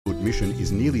admission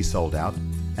is nearly sold out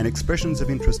and expressions of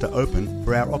interest are open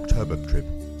for our October trip.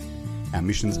 Our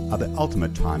missions are the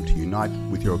ultimate time to unite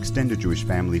with your extended Jewish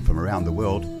family from around the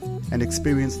world and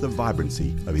experience the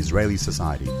vibrancy of Israeli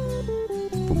society.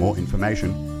 For more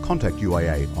information, contact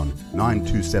UIA on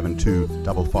 9272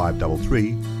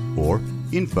 5533 or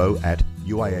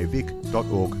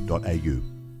info@uiavic.org.au.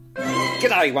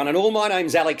 G'day one and all, my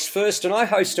name's Alex First and I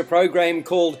host a program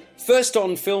called First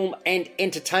on Film and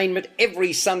Entertainment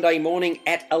every Sunday morning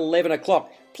at 11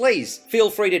 o'clock. Please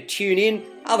feel free to tune in,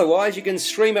 otherwise you can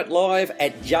stream it live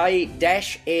at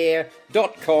j-air.com.au.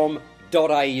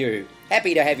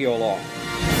 Happy to have you along.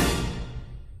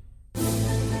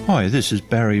 Hi, this is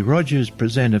Barry Rogers,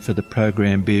 presenter for the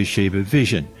program Beersheba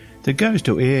Vision, that goes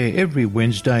to air every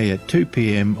Wednesday at 2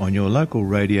 p.m. on your local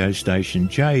radio station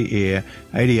J-Air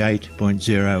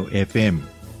 88.0 FM.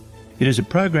 It is a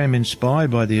program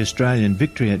inspired by the Australian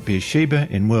victory at Beersheba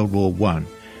in World War I.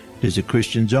 It is a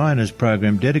Christian Zionist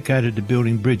program dedicated to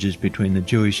building bridges between the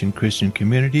Jewish and Christian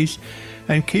communities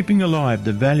and keeping alive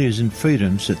the values and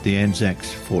freedoms that the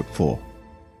Anzacs fought for.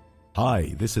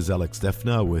 Hi, this is Alex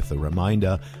Defner with a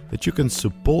reminder that you can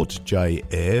support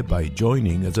J-Air by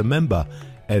joining as a member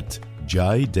at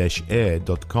j-air.com.au.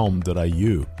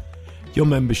 Your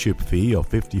membership fee of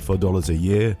 $54 a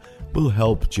year will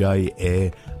help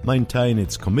J-Air maintain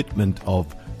its commitment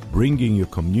of bringing your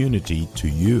community to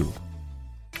you.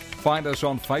 Find us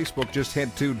on Facebook. Just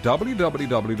head to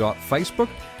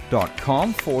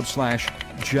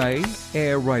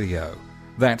www.facebook.com/J-Air Radio.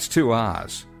 That's 2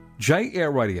 R's.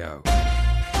 J-Air Radio.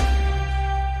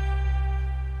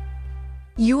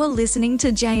 You are listening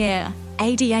to J-Air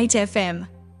 88 FM.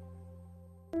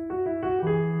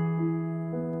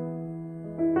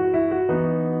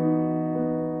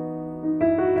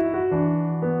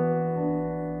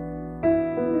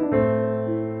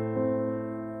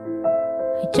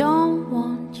 I don't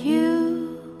want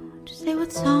you to say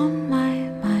what's on my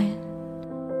mind.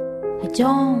 I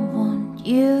don't want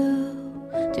you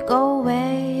to go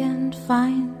away and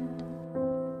find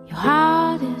your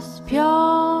heart is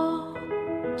pure,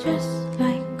 just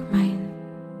like mine.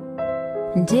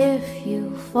 And if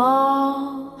you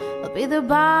fall, I'll be there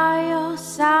by your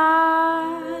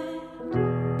side.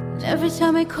 And every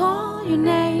time I call your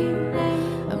name,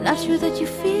 I'm not sure that you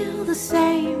feel the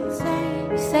same.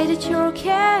 You say that you're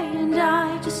okay, and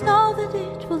I just know that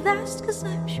it will last, 'cause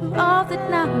I'm sure of it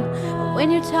now. But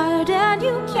when you're tired and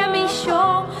you can't be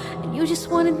sure, and you just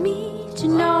wanted me to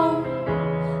know,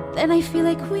 then I feel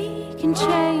like we can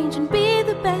change and be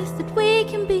the best that we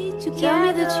can be together. Tell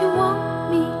me that you want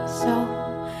me so.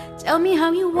 Tell me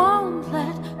how you won't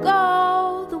let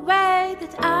go the way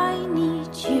that I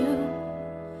need you.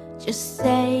 Just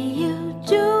say you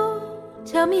do.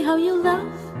 Tell me how you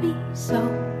love me so.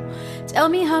 Tell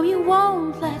me how you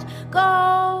won't let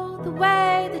go the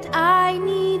way that I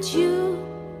need you.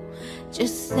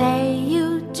 Just say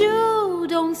you do.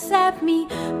 Don't set me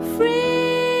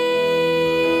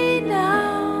free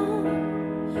now.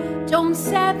 Don't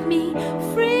set me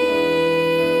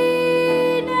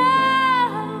free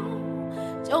now.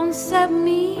 Don't set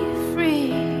me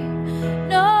free.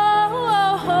 No,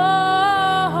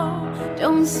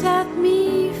 don't set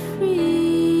me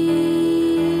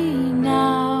free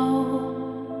now.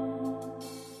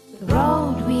 The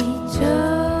road we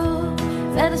took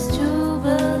led us to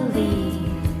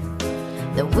believe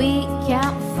that we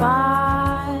can't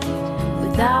fight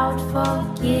without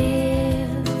forgive.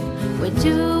 Where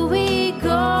do we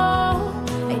go?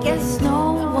 I guess no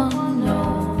one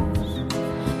knows.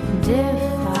 And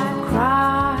if I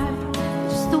cry,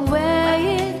 just the way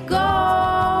it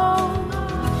goes.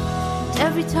 And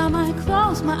every time I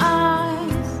close my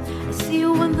eyes, I see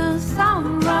you when the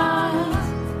sun rises.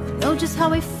 I know just how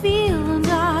I feel, and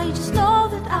I just know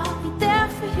that I'll be there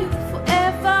for you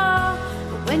forever.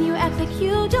 But when you act like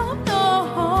you don't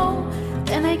know,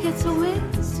 then I get so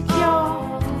insecure.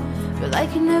 You're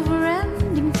like a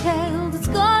never-ending tale that's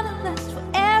gonna last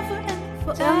forever and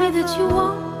forever. Tell me that you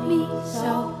want me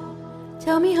so.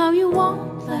 Tell me how you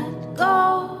won't let go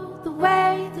the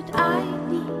way that I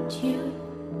need you.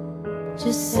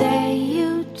 Just say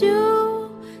you do.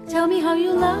 Tell me how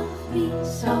you love me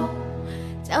so.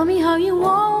 Tell me how you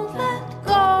won't let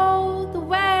go the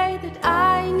way that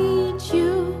I need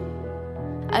you.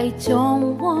 I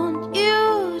don't want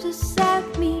you to set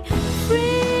me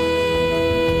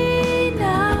free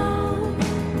now.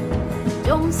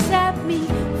 Don't set me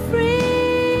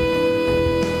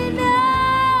free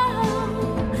now.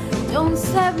 Don't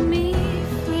set me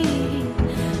free.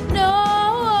 No,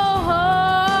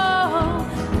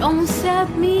 don't set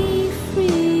me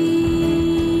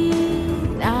free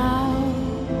now.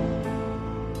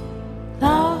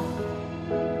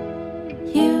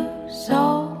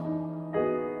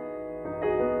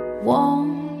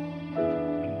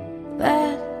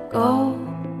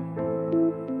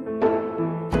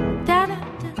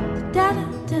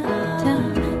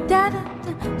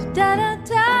 da da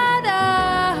da da.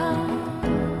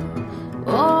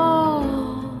 Oh,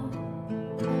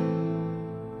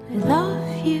 I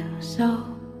love you so.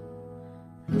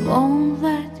 I won't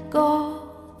let go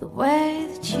the way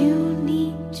that you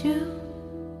need to.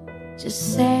 Just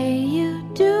say you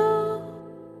do.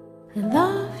 I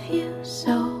love you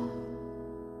so.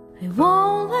 I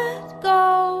won't let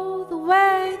go the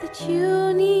way that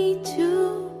you need to.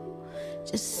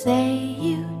 Just say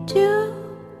you do.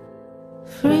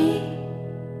 Free,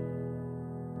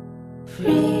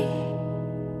 free,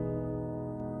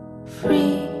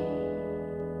 free,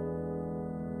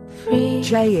 free.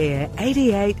 J-Air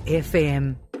 88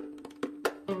 FM.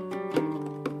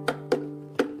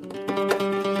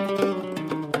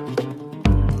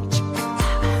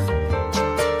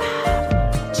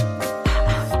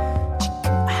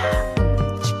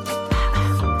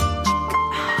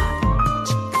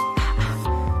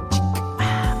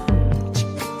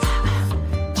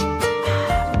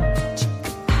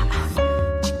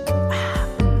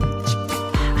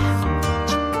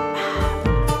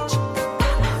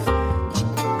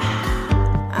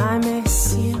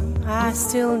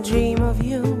 Still dream of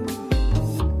you.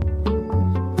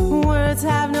 Words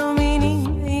have no meaning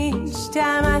each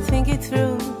time I think it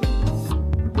through.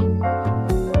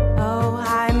 Oh,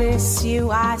 I miss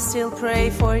you, I still pray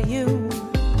for you.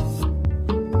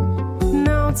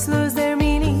 Notes lose their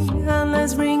meaning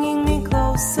unless bringing me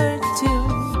closer to.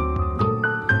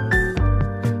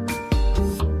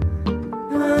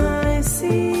 I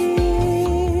see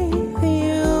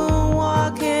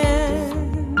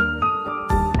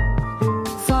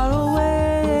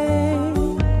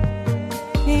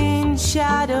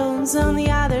shadows on the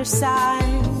other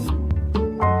side,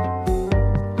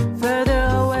 further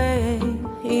away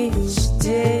each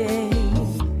day,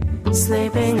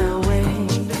 slipping away.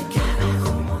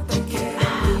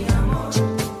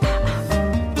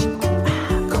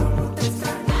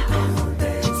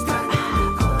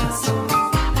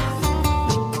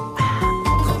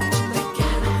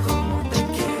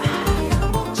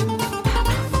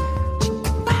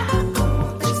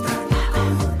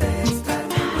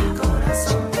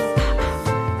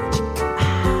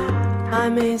 I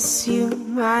miss you,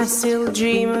 I still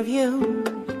dream of you.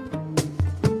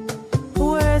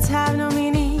 Words have no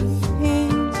meaning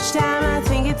each time I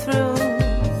think it through.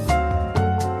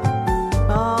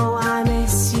 Oh, I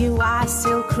miss you, I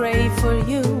still crave for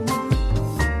you.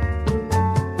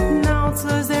 Notes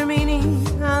lose their meaning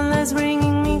unless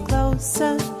bringing me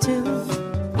closer to.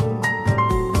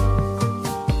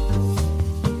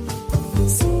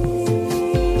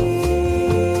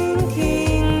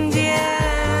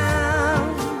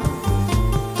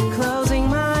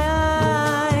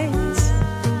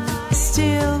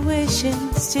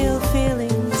 Still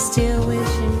feeling, still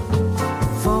wishing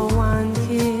for one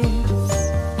kiss.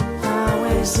 I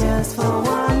wish just for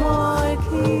one more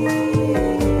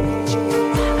kiss. Don't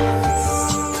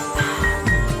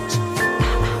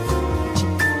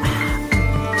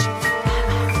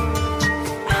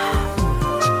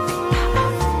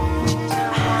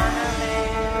wanna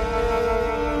live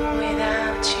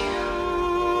without you.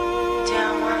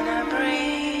 Don't wanna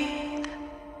breathe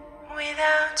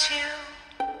without you.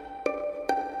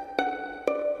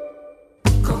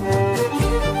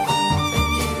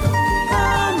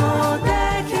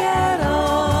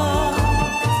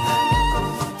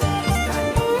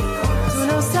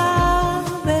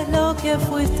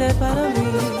 Para mí,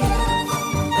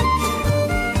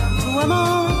 tu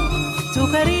amor, tu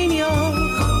cariño,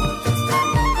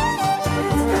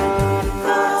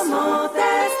 cómo te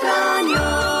extraño.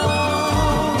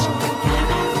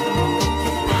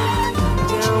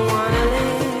 Don't wanna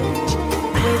live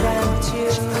without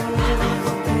you.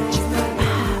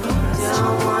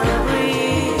 Don't wanna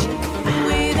breathe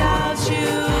without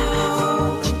you.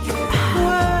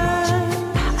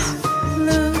 Words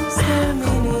lose their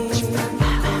meaning.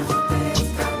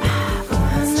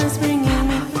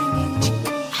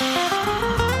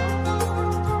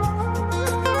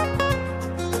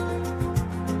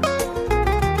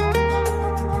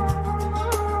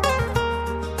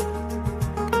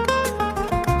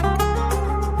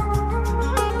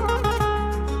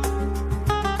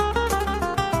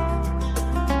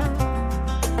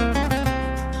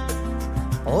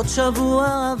 עוד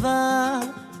שבוע עבר,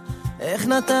 איך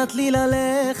נתת לי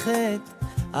ללכת,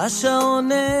 השעון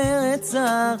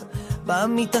נעצר,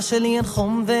 במיטה שלי אין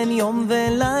חום ואין יום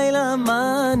ולילה,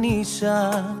 מה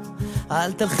נשאר?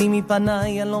 אל תלכי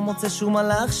מפניי, אני לא מוצא שום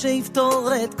מלאך שיפתור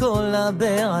את כל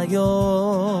הבעיות.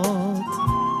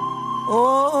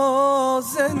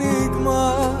 זה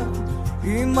נגמר,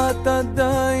 אם את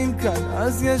עדיין כאן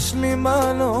אז יש לי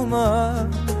מה לומר.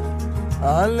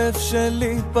 הלב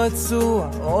שלי פצוע,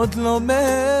 עוד לא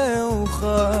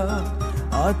מאוחר.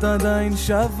 את עדיין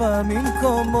שווה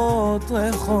ממקומות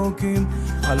רחוקים.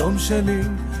 חלום שלי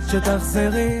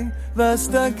שתחזרי ואז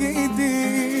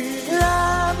תגידי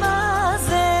למה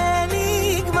זה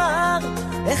נגמר,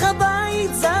 איך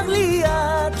הבית צר לי,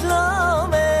 את לא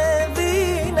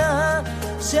מבינה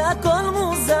שהכל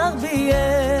מוזר בי,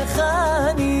 איך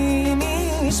אני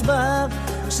נשבר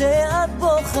כשאת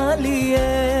בוכה לי,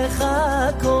 איך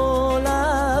הכל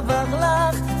עבר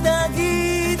לך.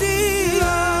 תגידי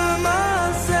למה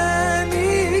זה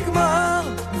נגמר,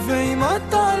 ואם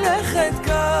את הולכת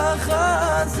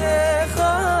ככה זה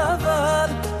חבל,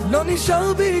 לא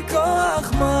נשאר בי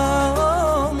כוח. מה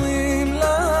אומרים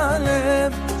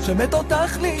ללב שמת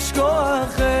אותך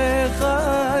לשכוח, איך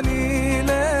אני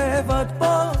לבד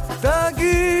פה.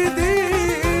 תגידי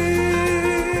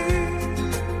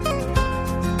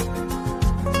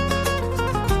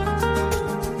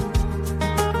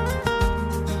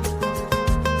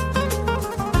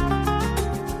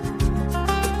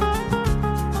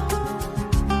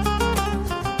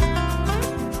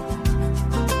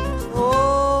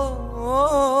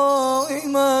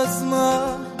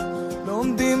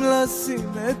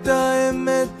לשים את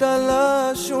האמת על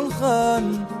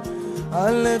השולחן,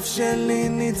 הלב שלי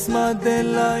נצמד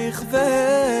אלייך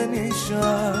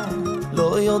ונשאר.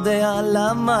 לא יודע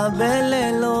למה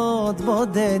בלילות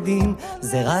בודדים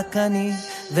זה רק אני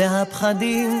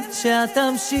והפחדים שאת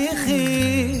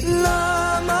תמשיכי.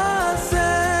 למה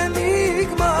זה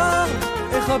נגמר,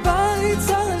 איך הבית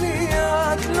צר לי,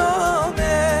 את לא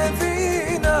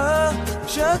מבינה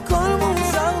שהכל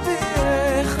מוזר בי,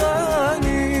 איך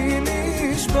אני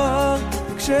נשבר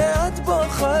כשאת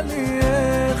בוכה לי,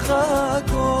 איך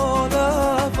הכל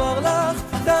עבר לך.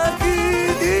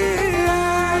 תגידי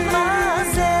למה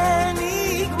זה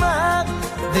נגמר,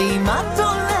 ואם את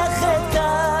הולכת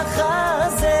ככה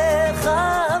זה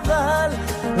חבל,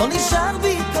 לא נשאר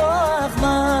בי כוח.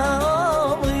 מה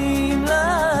אומרים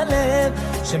ללב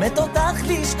שמת אותך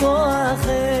לשכוח,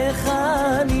 איך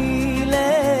אני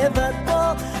לבד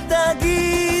פה.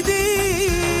 תגידי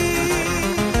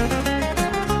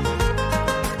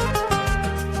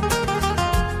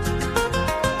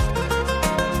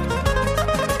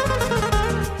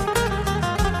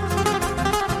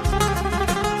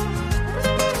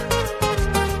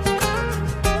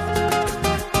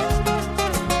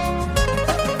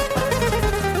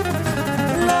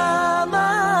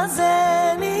למה זה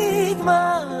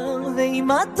נגמר,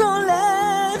 ואם את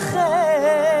הולכת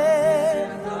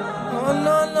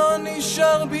לא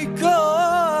נשאר בי כוח,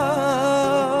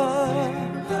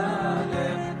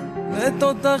 מת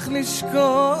אותך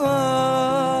לשכוח.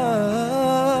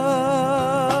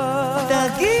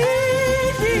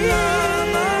 תגידי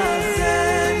למה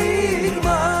זה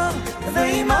נגמר,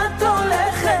 ואם את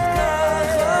הולכת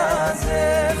ככה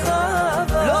זה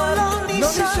חבל, לא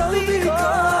נשאר בי כוח.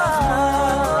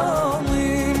 מה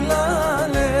אומרים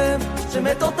ללב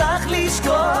שמת אותך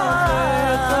לשכוח,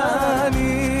 איך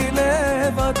אני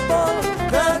לבד פה.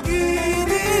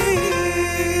 תגידי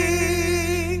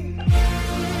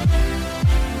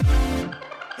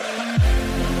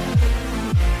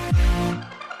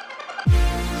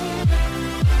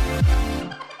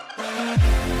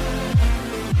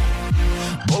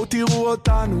בואו תראו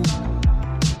אותנו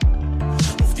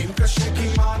עובדים קשה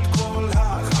כמעט כל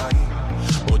החיים,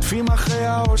 עודפים אחרי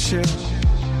האושר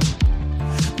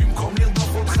במקום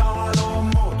לרדוף עוד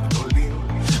חלומות גדולים.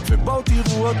 ובואו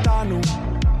תראו אותנו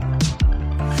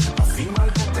עפים על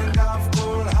בטן גב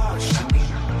כל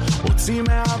השנים, רוצים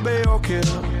מאה ביוקר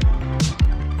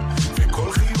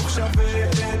וכל חיוך שווה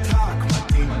את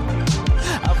הקמטים.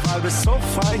 אבל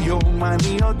בסוף היום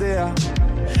אני יודע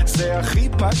זה הכי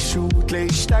פשוט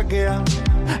להשתגע,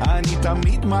 אני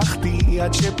תמיד מחטיא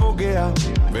עד שפוגע,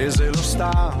 וזה לא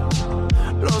סתם,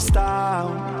 לא סתם.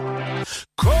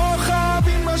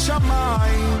 כוכבים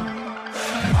בשמיים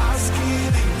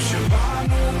מזכירים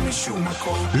שבאנו משום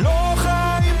מקום, לא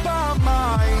חיים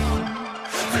פעמיים,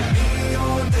 ומי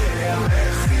יודע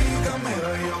איך ייגמר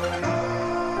היום.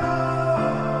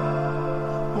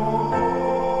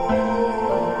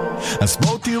 אז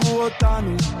בואו תראו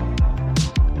אותנו,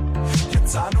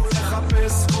 יצאנו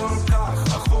לחפש כל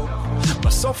כך רחוק,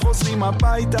 בסוף חוזרים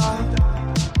הביתה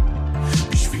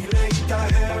בשביל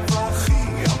להתאהב הכי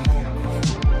עמוק.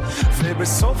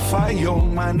 ובסוף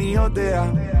היום אני יודע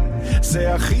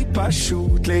זה הכי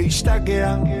פשוט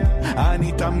להשתגע,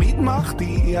 אני תמיד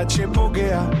מחטיא עד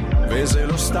שפוגע, וזה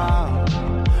לא סתם,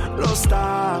 לא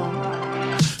סתם.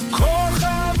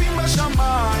 כוכבים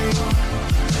בשמיים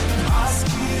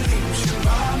מזכירים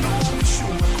שבאנו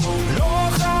משום מקום, לא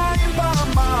חיים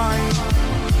פעמיים,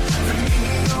 ומי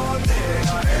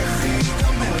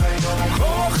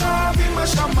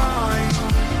בשמיים,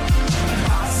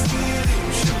 מזכירים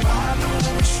שבאנו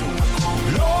משום מקום,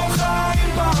 לא חיים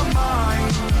פעמיים,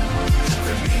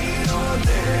 ומי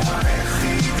יודע איך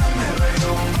ייגמר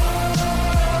היום.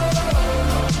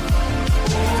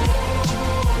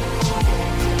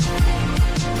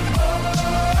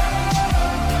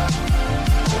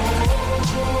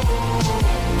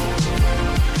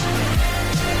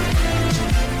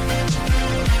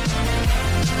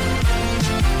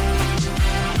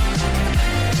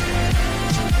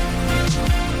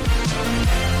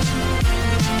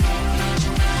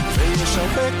 ויש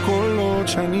הרבה קולות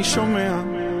שאני שומע,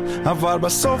 אבל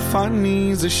בסוף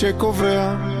אני זה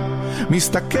שקובע,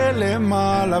 מסתכל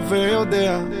למעלה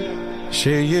ויודע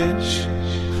שיש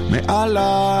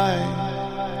מעליי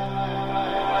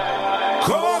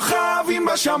כוכבים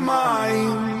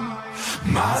בשמיים,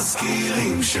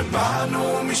 מזכירים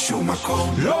שבאנו משום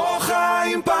מקום, לא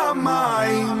חיים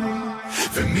פעמיים,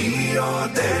 ומי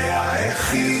יודע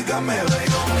איך ייגמר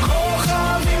היום.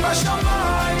 כוכבים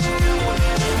בשמיים,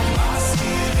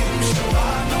 מזכירים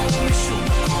שבאנו משום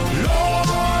מקום, לא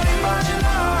רואים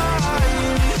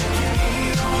בעיניים, כי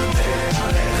מי יודע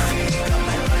איך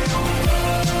ייגמר היום.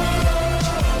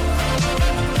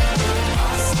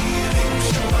 מזכירים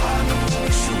שבאנו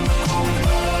משום מקום,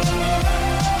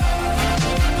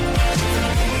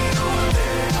 ומי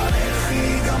יודע איך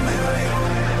ייגמר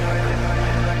היום.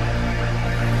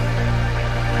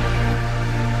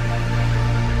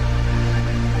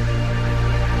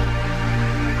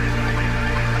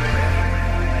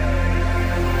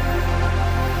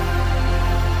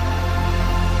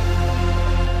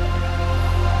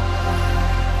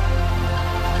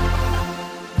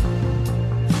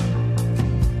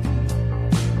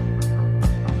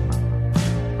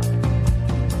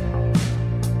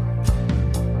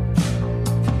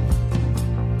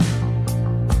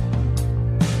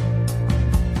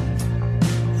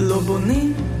 לא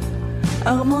בונים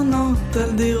ארמונות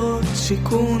על דירות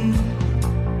שיכון,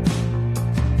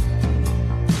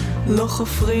 לא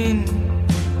חופרים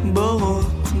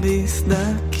בורות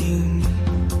בסדקים,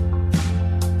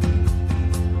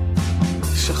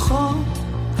 שחור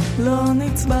לא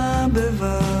נצבע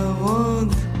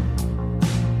בוורוד,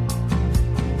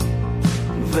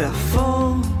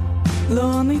 ואפור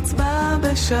לא נצבע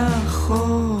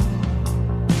בשחור.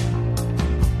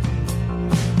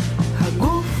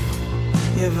 הגוף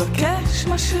יבקש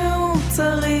מה שהוא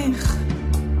צריך,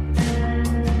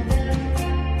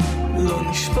 לא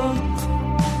נשפוט,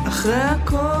 אחרי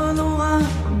הכל הוא רק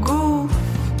גוף.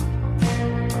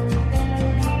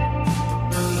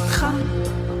 איתך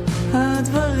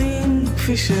הדברים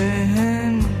כפי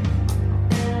שהם,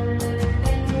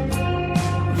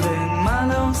 ואין מה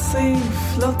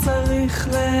להוסיף, לא צריך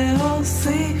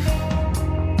להוסיף.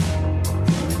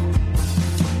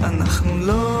 אנחנו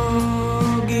לא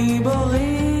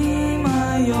גיבורים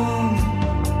היום,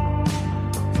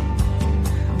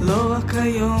 לא רק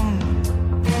היום,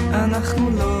 אנחנו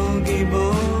לא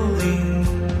גיבורים.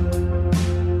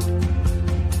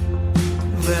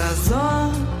 והזוהר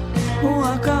הוא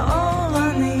רק האור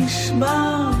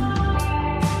הנשבר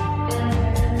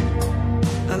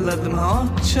על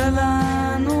הדמעות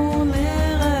שלנו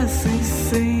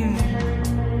לרסיסים.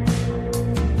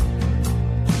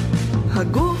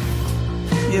 הגוף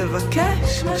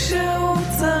יבקש מה שהוא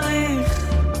צריך,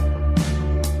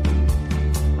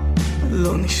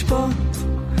 לא נשפוט,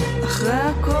 אחרי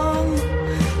הכל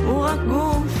הוא רק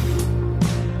גוף.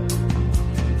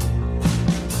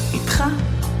 איתך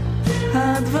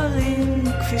הדברים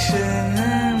כפי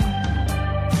שהם,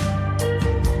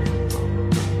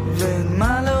 ואין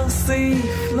מה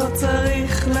להוסיף, לא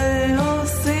צריך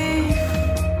להוסיף,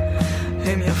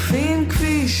 הם יפים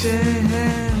כפי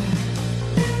שהם.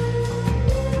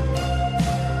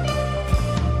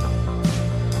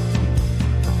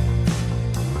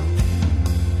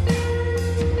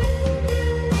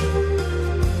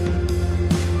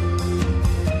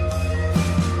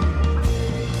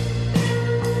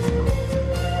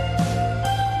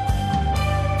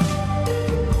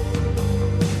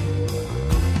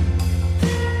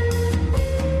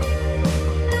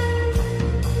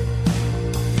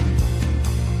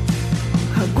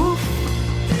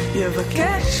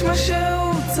 יבקש מה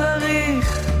שהוא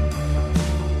צריך,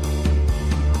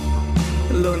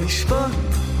 לא נשפוט,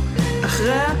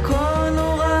 אחרי הכל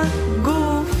הוא רק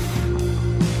גוף.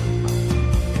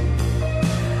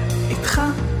 איתך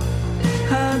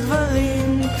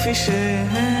הדברים כפי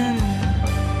שהם,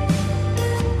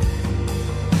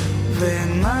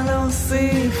 ואין מה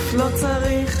להוסיף, לא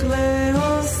צריך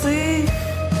להוסיף,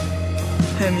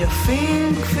 הם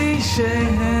יפים כפי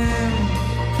שהם.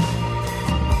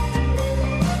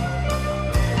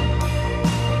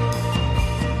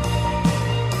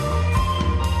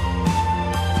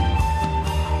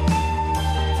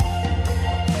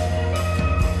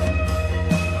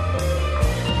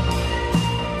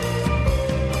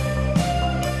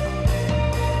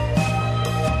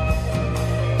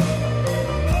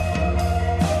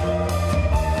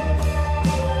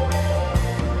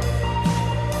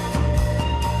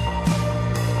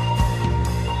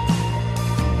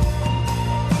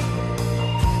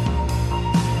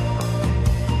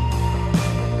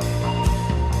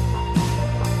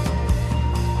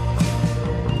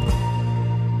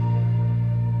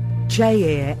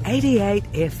 J-Air 88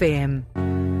 FM.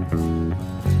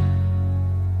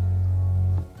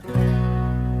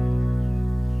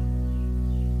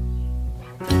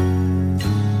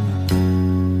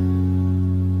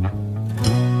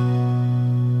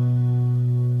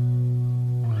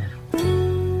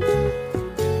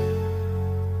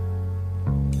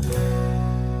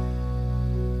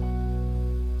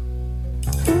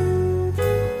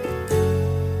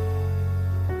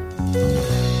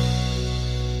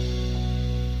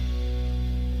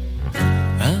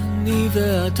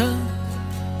 ואתה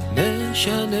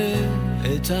נשנה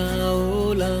את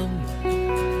העולם.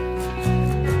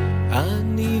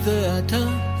 אני ואתה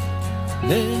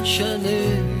נשנה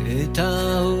את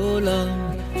העולם.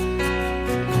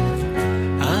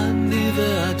 אני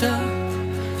ואתה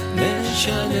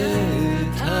נשנה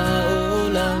את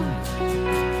העולם.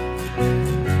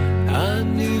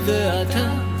 אני ואתה,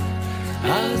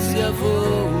 אז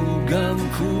יבואו גם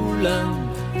כולם.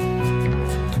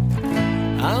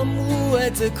 אמרו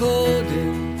את זה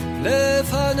קודם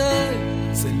לפניי,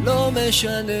 זה לא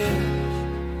משנה.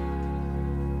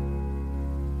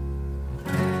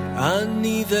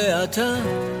 אני ואתה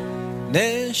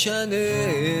נשנה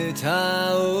את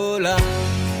העולם.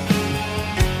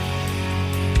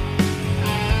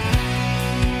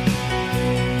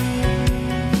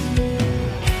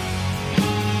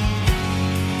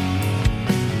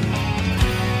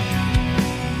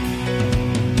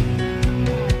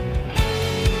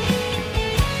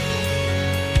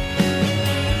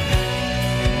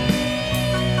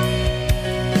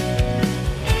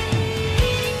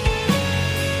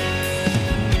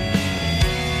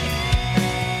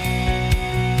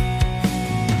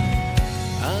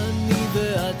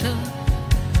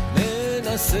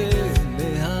 ננסה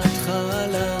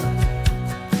מההתחלה,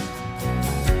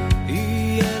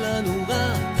 יהיה לנו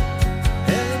רע,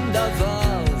 אין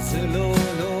דבר, זה לא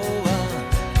נורא.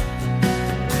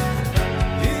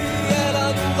 יהיה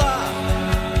לנו רע,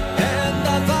 אין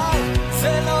דבר,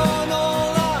 זה לא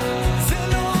נורא, זה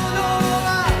לא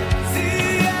נורא. זה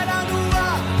יהיה לנו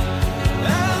רע,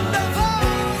 אין דבר,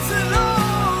 זה לא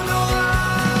נורא.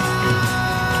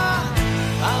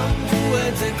 אמרו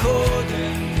את זה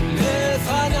קודם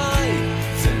לפניי,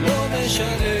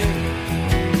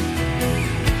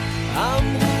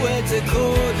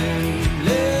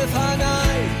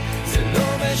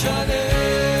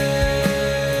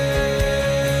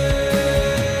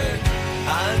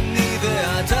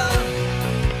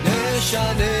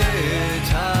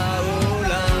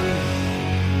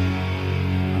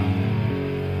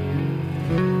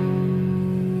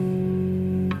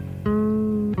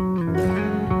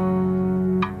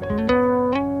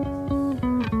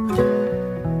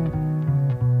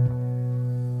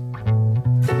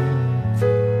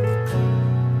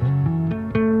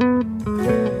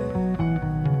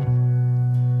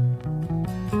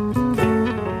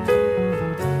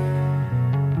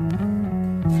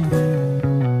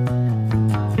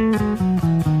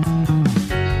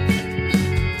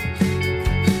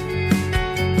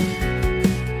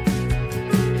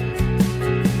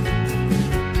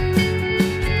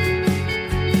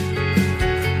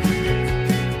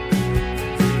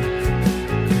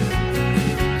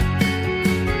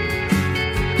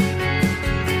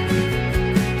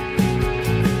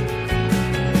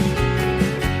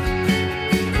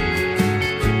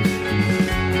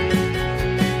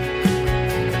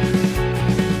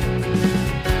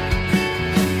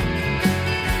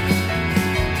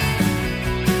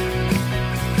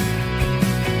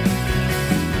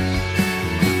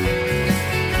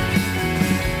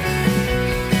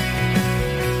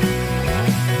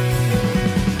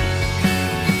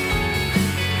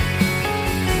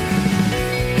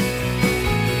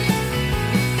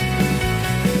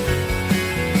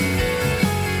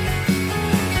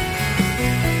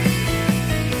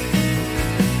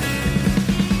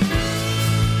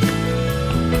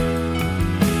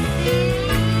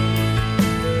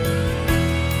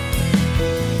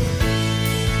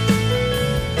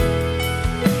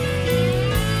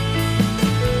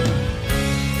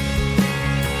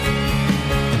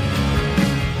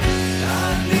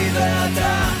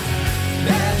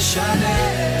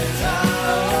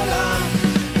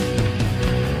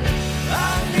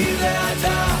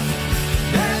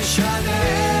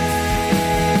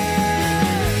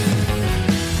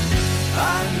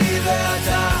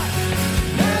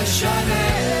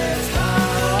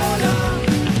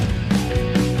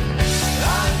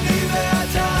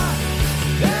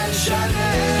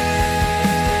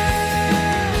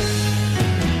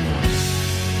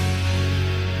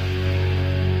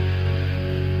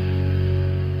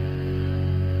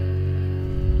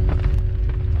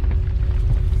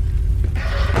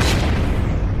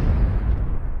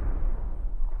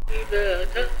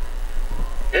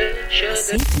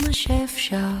 עשית מה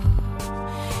שאפשר,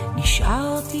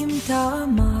 נשארת עם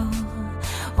טעמה,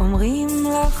 אומרים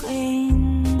לך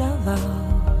אין דבר.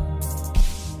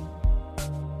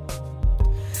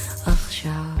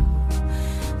 עכשיו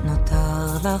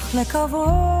נותר לך לקוות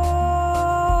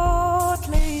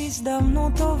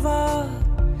להזדמנות טובה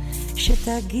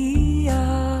שתגיע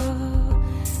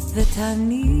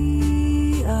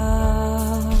ותניע.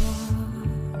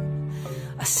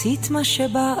 עשית מה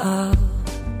שבער,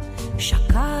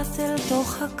 שקעת אל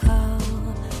תוך הקר,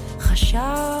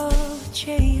 חשבת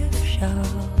שאי אפשר.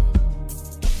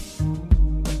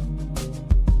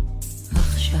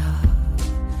 עכשיו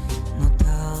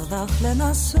נותר לך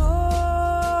לנסות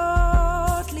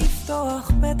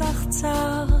לפתוח פתח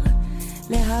צר,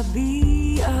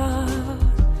 להביע,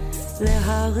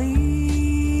 להריע.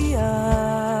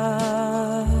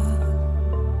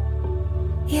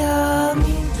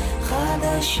 ימים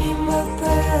חדשים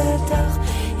בפתח,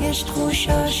 יש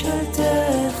תחושה של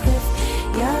תכף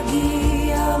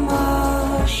יגיע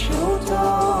משהו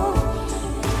טוב.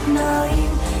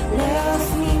 נעים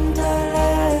להפנים את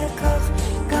הלקח,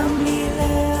 גם בלי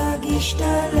להגיש את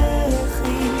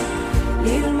הלחי,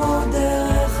 ללמוד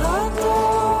דרך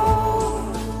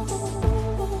הטוב.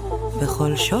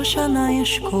 בכל שושנה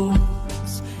יש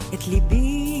קוץ, את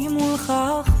ליבי מולך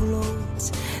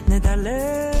אחלוץ,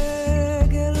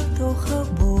 נדלג אל תוך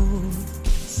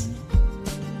הבוץ.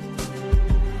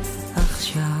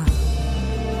 עכשיו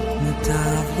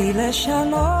מוטב לי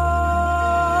לשנות,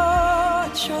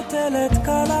 שותלת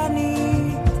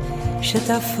קלנית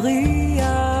שתפריע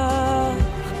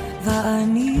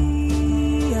ואניח.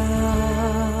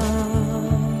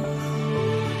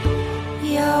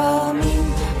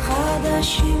 ימים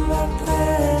חדשים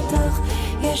בפתח,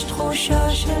 יש תחושה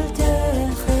של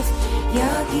תכף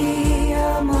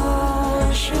יגיע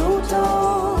משהו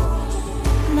טוב.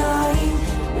 נעים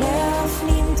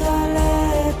להפנים את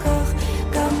הלקח,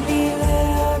 גם בלי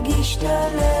להגיש את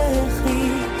הלחי,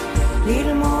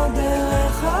 ללמוד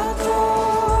דרך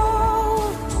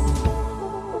הטוב.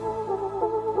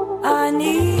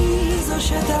 אני זו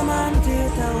שטמנתי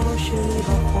את הראש שלי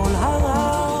בחול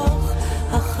הרך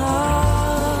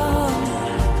החם.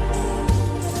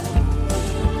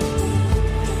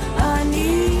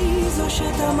 אני זו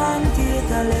שטמנתי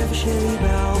את הלב שלי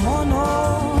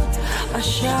בארמונות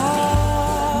עשן.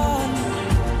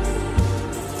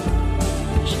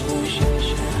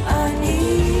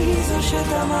 אני זו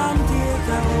שטמנתי את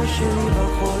הראש שלי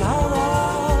בחול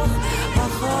הרך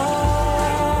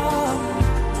החם.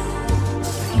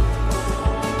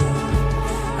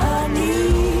 אני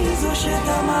זו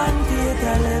שטמנתי את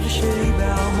הלב שלי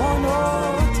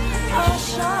בארמונות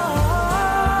עשן.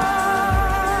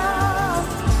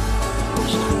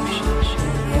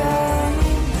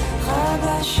 ימים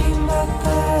חדשים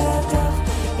בפתח,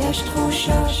 יש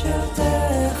תחושה של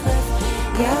תכף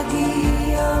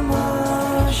יגיע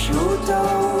משהו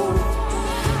טוב.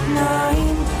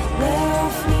 נעים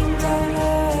להפנים את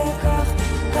הלקח,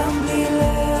 גם בלי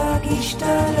להגיש את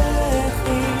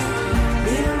הלחי,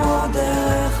 ללמוד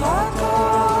דרך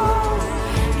הכל.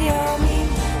 ימים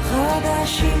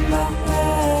חדשים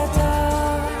בפתח.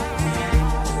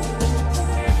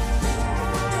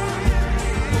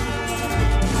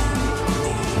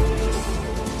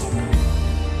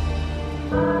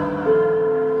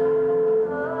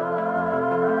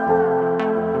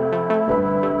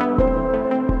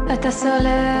 אתה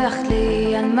סולח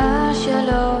לי על מה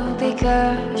שלא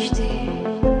ביקשתי,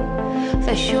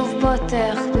 ושוב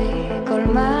פותח בי כל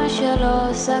מה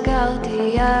שלא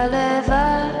סגרתי.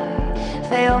 הלוואי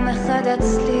ויום אחד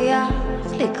אצליח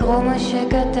לקרוא מה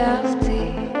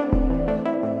שכתבתי.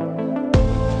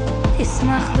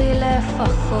 תשמח בי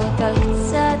לפחות על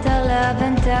קצת עלה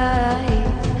בינתיים.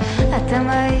 אתה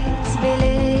מאיץ בי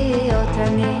להיות,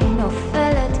 אני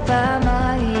נופלת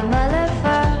פעמיים.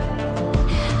 הלוואי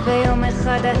ויום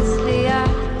אחד אצליח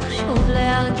שוב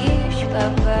להרגיש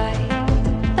בבית.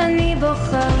 אני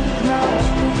בוכה דמעות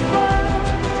שקופות,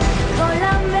 כל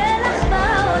המלח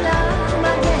בעולם,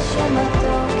 הגשם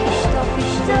מתוק, ישטוף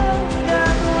ישטוף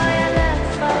געגוע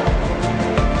אליך.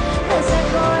 איזה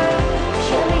כואב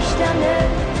שמשתנה,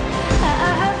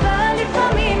 האהבה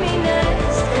לפעמים היא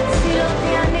נס, תציל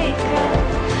אותי אני כאן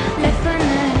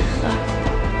לפניך.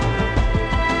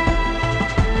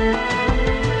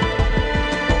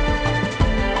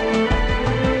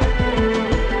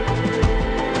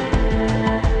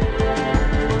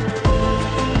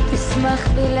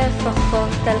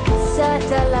 לפחות על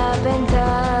קצת עלה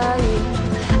בינתיים.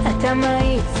 אתה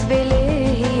מאיץ בי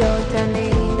להיות,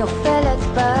 אני נופלת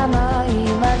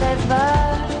פעמיים.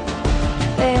 הלוואי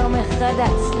ויום אחד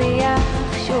אצליח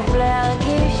שוב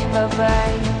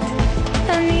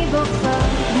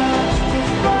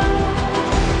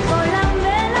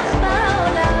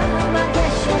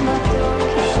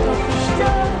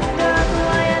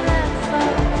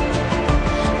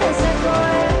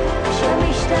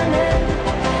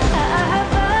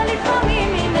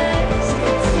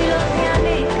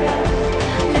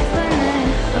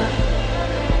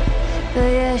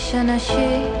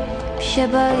אנשים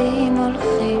שבאים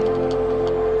הולכים,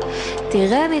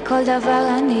 תראה מכל דבר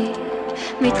אני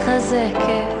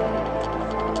מתחזקת,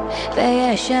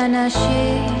 ויש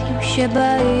אנשים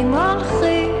שבאים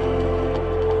הולכים,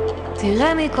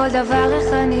 תראה מכל דבר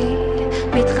איך אני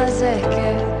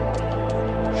מתחזקת,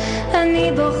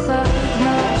 אני בוכה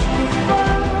כמו שקופה,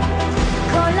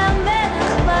 כל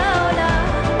המלך בעולם,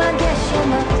 בגשם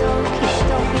מתוק,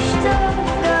 ישטוף ישטוף,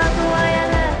 געגוע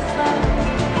אליך,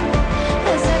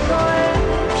 וזה כואב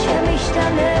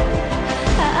שמשתנה,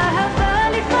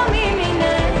 האהבה לפעמים היא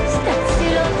נס,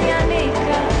 תציל אותי אני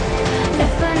כאן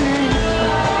לפניך.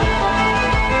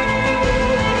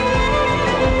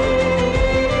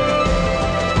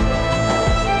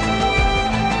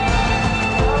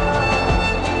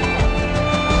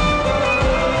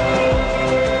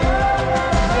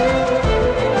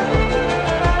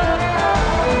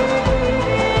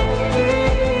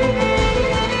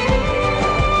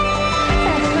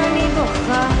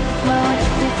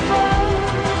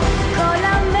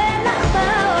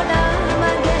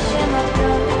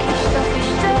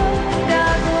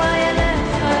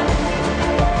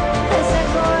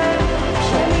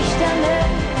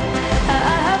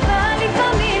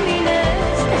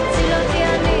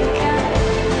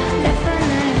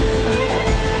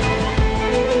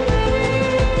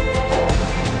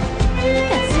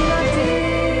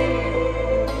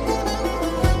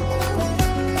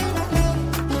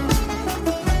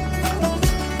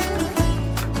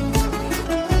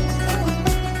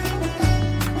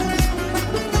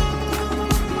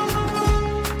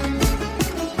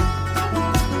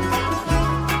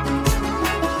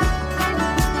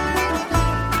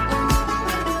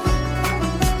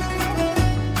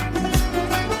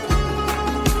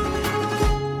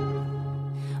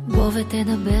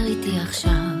 ותדבר איתי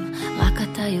עכשיו, רק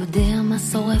אתה יודע מה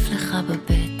שורף לך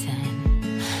בבטן,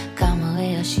 כמה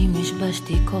רעשים יש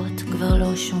בשתיקות, כבר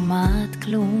לא שומעת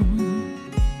כלום.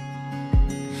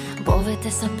 בוא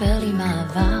ותספר לי מה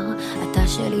עבר, אתה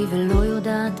שלי ולא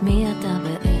יודעת מי אתה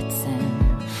בעצם,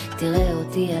 תראה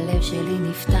אותי הלב שלי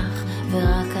נפתח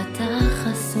ורק אתה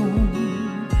חסום,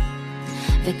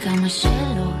 וכמה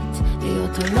שאלות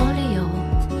להיות או לא להיות,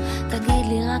 תגיד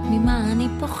לי רק ממה אני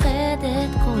פוחדת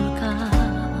כל כך.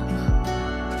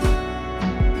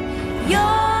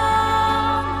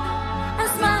 יום,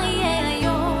 אז מה יהיה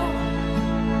היום?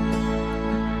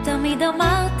 תמיד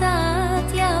אמרת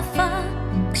את יפה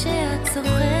כשאת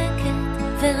צוחקת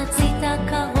ורצית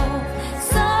קרוב,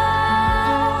 סוף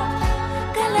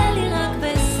גלה לי רק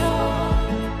בסוף,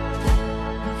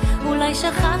 אולי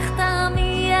שכחת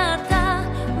מי אתה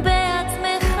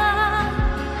בעצמך,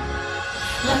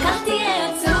 רק אל תהיה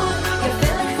עצוב,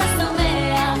 יפה לך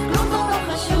שמח, כלום כבר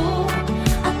לא חשוב,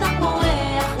 אתה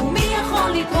פורח, ומי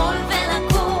יכול ליפול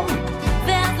ולקום,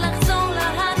 ואז לחזור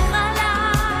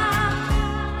להתחלה.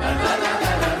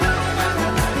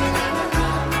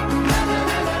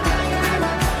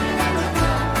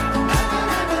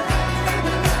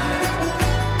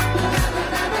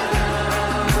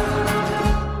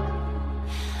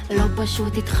 לא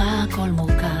פשוט איתך, הכל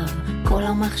מורכב, כל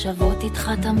המחשבות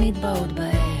איתך תמיד באות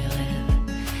בערב,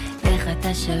 איך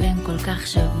אתה שלם כל כך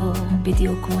שבור,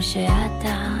 בדיוק כמו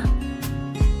שאתה,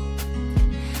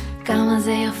 כמה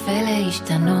זה יפה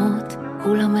להשתנות,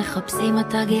 כולם מחפשים,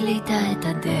 אתה גילית את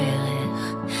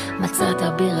הדרך, מצאת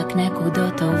בי רק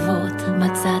נקודות טובות,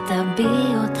 מצאת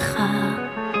בי אותך,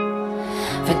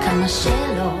 וכמה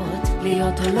שאלות,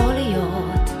 להיות או לא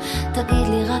להיות, תגיד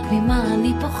לי רק ממה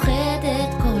אני פוחדת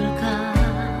כל כך.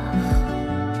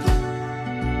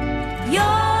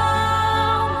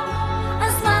 יום,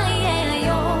 אז מה יהיה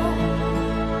היום?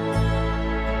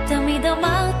 תמיד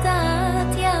אמרת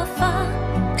את יפה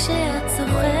כשאת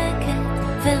צוחקת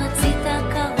ורצית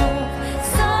קרוב,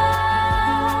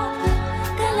 סוף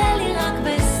גלה לי רק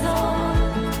בסוף,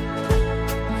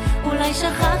 אולי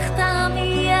שכחת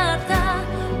מי אתה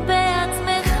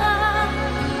בעצמך,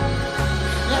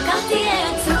 רק אל תהיה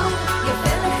עצוב,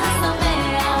 יפה לך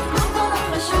שמח, כלום כבר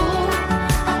לא חשוב,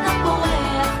 אתה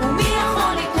פורח, ומי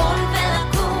יכול ליפול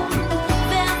ולקום,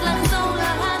 ואז לחזור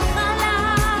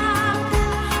להתחלה,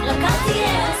 רק אל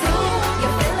תהיה עצוב,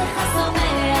 יפה לך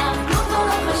שמח, כלום כבר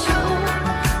לא חשוב,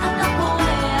 אתה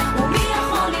פורח, ומי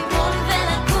יכול ליפול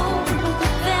ולקום,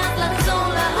 ואז לחזור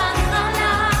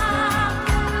להתחלה.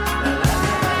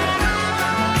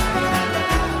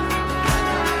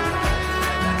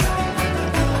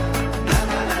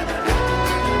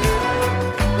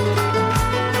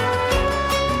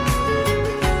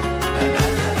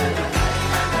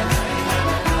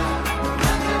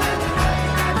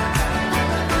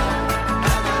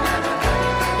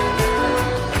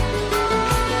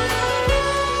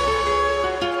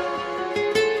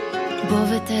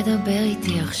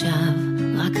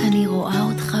 רואה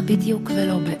אותך בדיוק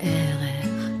ולא בערך.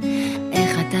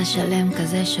 איך אתה שלם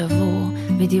כזה שבור,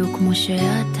 בדיוק כמו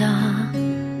שאתה.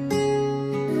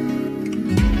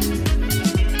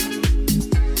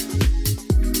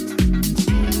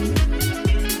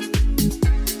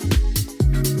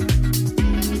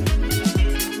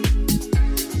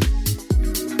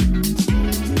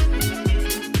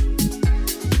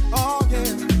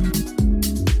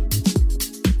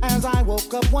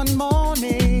 One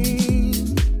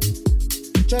morning,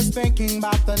 just thinking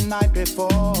about the night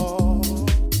before.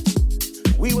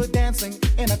 We were dancing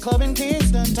in a club in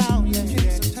Kingston Town,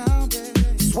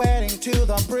 sweating till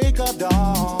the break of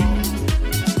dawn.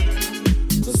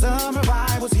 The summer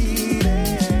vibe was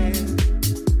heated,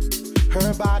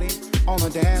 her body on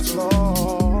the dance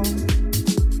floor.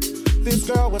 This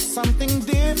girl was something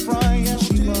different, yeah,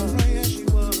 she was.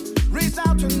 Reached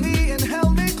out to me and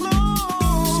held me close.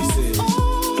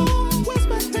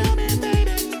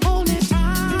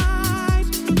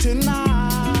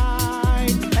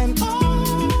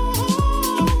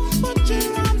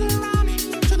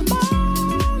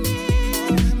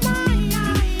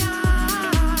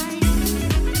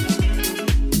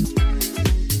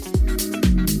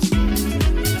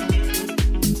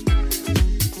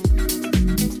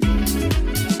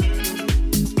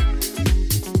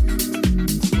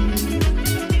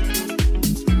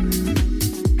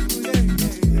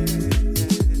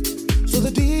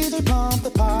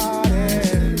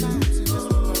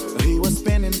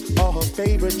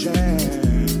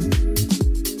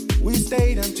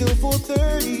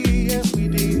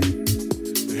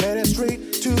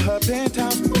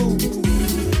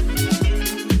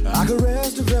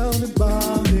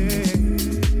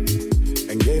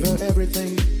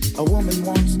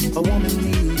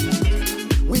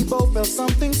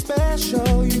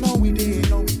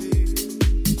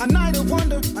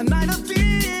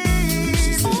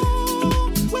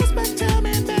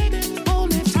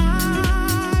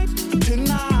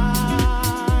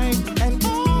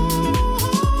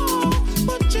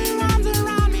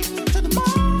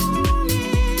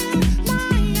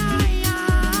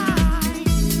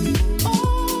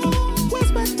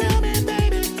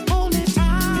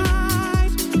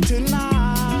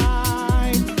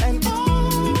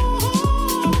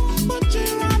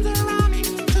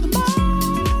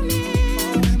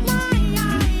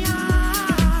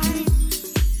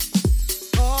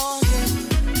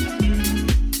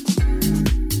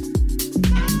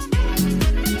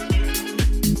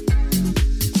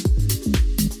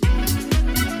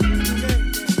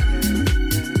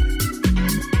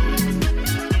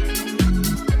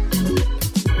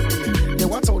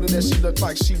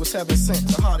 Heaven sent,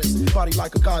 the hottest, body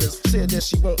like a goddess. Said that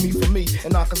she want me for me,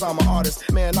 and not cause I'm an artist.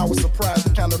 Man, I was surprised,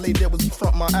 the kind of lady that was in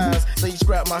front my eyes. Sage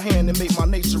grabbed my hand and made my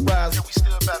nature rise. Yeah, we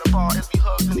stood by the bar as we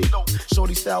hugged and eloped.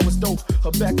 Shorty style was dope,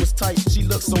 her back was tight, she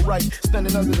looked so right.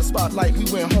 Standing under the spotlight, we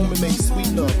went home and made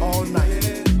sweet love all night.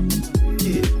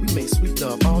 Yeah, we made sweet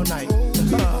love all night.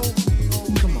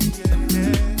 Come on.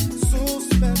 So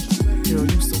special. Girl,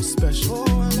 you so special.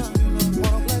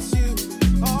 Wanna bless you.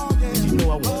 You know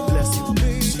I wanna bless you.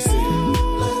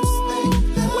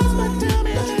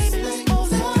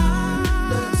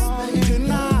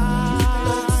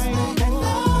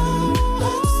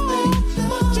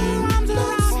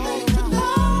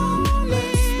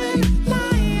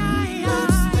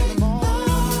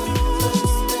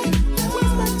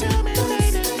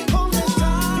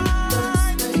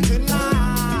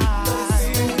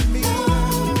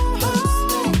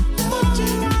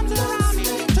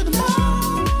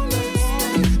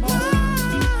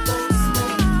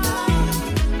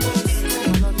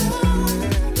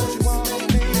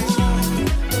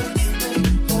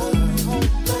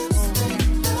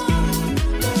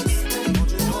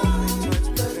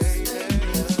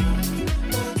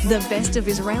 The best of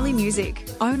Israeli music,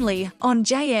 only on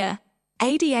J-Air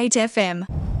 88 FM.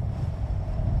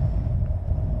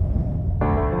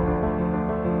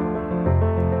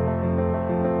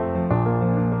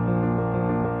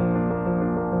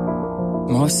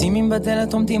 מה עושים אם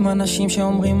בדלת עומדים אנשים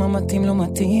שאומרים מה מתאים לא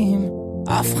מתאים?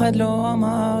 אף אחד לא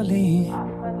אמר לי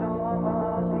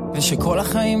ושכל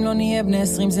החיים לא נהיה בני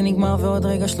 20 זה נגמר ועוד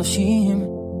רגע 30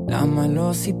 למה לא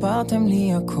סיפרתם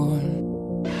לי הכל?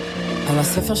 על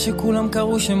הספר שכולם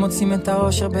קראו שמוצאים את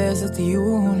האושר באיזה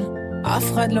טיול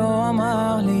אף אחד לא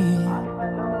אמר לי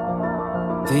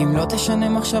ואם לא תשנה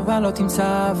מחשבה לא תמצא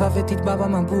אהבה ותטבע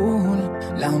במבול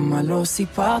למה לא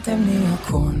סיפרתם לי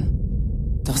הכל?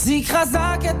 תחזיק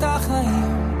חזק את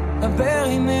החיים דבר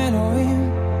עם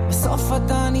אלוהים בסוף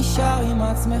אתה נשאר עם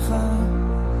עצמך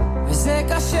וזה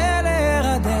קשה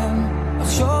להירדם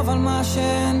לחשוב על מה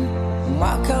שאין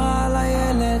ומה קרה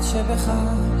לילד הילד שבך,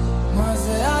 מה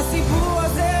זה הסיפור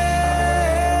הזה?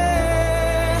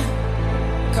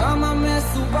 כמה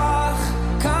מסובך,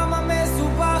 כמה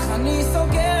מסובך, אני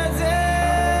סוגר את זה.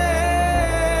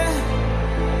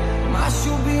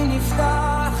 משהו בי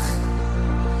נפתח,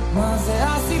 מה זה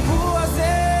הסיפור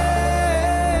הזה?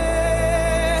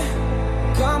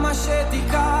 כמה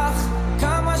שתיקח,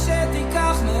 כמה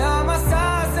שתיקח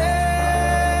מהמסע הזה,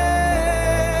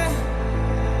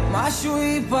 משהו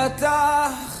ייפתח.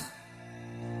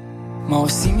 מה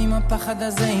עושים עם הפחד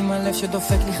הזה, עם הלב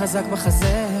שדופק לי חזק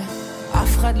בחזה?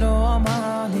 אף אחד לא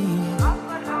אמר לי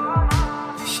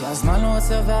שהזמן לא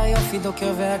עוצר והיופי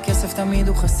דוקר והכסף תמיד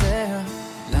הוא חסר.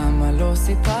 למה לא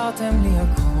סיפרתם לי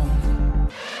הכל?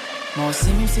 מה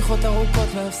עושים עם שיחות ארוכות?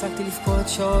 לא הפסקתי לבכות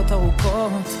שעות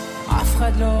ארוכות. אף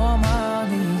אחד לא אמר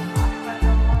לי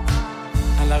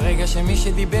על הרגע שמי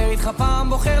שדיבר איתך פעם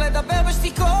בוחר לדבר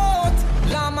בשתיקות.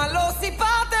 למה לא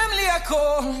סיפרתם לי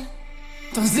הכל?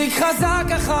 תחזיק חזק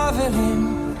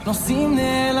החברים, נושאים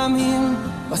נעלמים,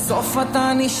 בסוף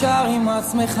אתה נשאר עם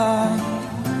עצמך,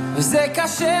 וזה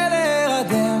קשה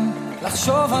להירדם,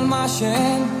 לחשוב על מה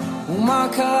שאין ומה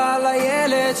קרה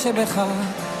לילד שבך.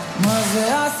 מה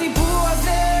זה הסיפור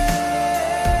הזה?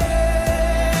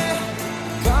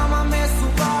 כמה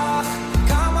מסובך,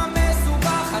 כמה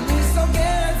מסובך, אני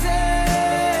סוגר את זה.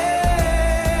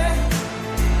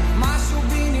 משהו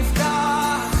בי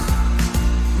נפתח,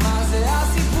 מה זה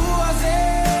הסיפור הזה?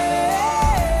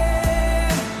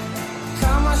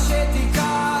 כמה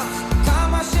שתיקח,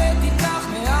 כמה שתיקח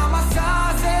מהמסע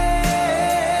הזה,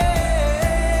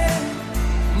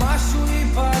 משהו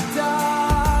ייפתח.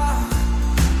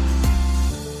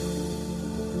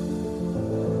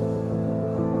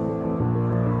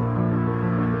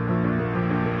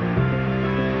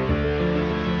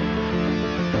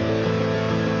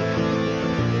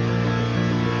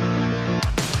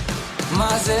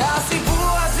 מה זה הסיפור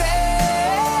הזה?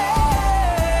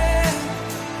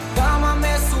 כמה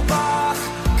מסובך,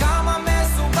 כמה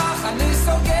מסובך, אני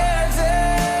סוגר את זה.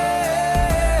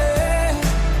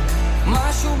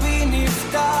 משהו בי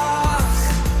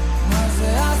נפתח, מה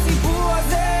זה הסיפור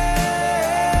הזה?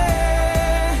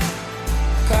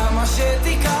 כמה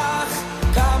שתיקח,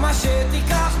 כמה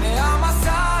שתיקח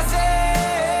מהמסע הזה,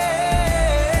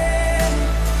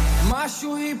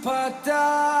 משהו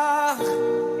ייפתח.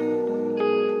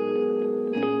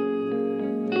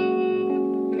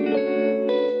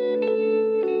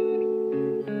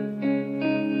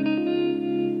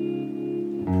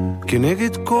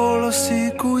 כנגד כל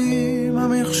הסיכויים,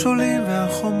 המכשולים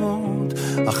והחומות,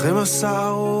 אחרי מסע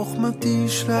ארוך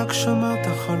מתיש להגשמת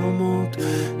החלומות,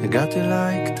 הגעת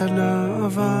אליי קטנה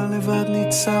אבל לבד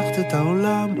ניצחת את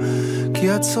העולם,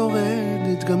 כי את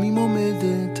שורדת גם אם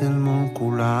עומדת אל מול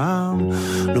כולם,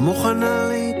 לא מוכנה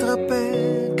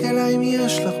להתרפק אלא אם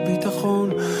יש לך ביטחון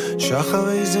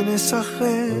שאחרי זה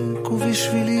נשחק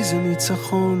ובשבילי זה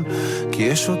ניצחון, כי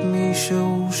יש עוד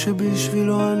מישהו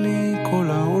שבשבילו אני כל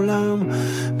העולם,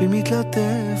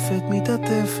 במתלטפת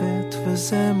מתעטפת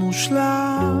וזה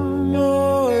מושלם.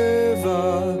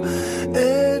 אוהבה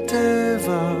את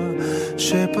טבע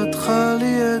שפתחה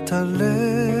לי את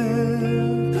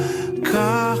הלב,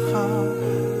 ככה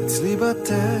אצלי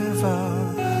בטבע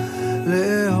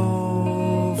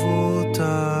לאהוב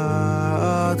אותה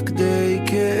עד כדי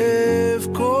כאב.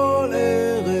 כל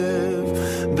ערב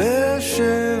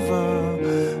בשבע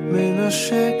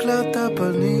מנשק לה את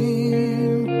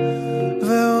הפנים,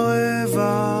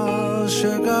 ואוהבה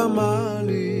שגרמה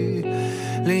לי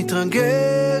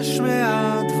להתרגש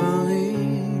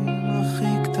מהדברים הכי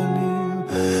קטנים.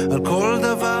 על כל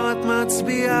דבר את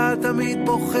מצביעה, תמיד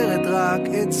בוחרת רק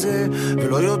את זה,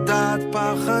 ולא יודעת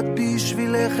פחד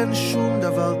בשבילך אין שום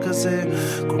דבר כזה.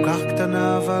 כל כך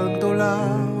קטנה אבל גדולה,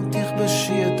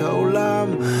 תכבשי את העולם.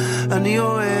 אני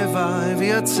אוהבה,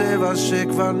 הביא הצבע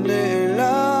שכבר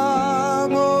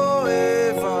נעלם.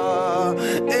 אוהבה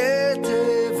את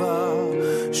טבע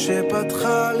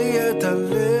שפתחה לי את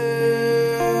הלב,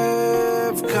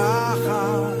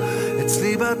 ככה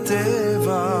אצלי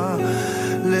בטבע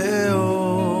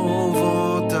לאהוב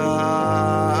אותה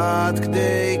עד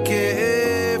כדי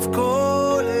כאב.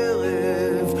 כל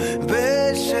ערב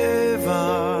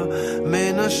בשבע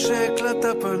מנשק לה את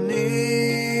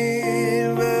הפנים,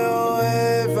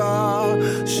 ואוהבה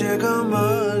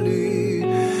שגרמה לי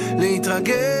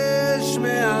להתרגש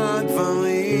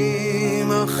מהדברים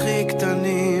הכי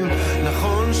קטנים.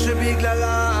 נכון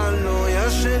שבגללה אני לא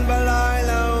ישן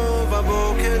בלילה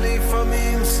ובבוקר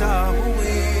לפעמים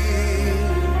סעורים,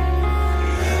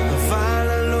 אבל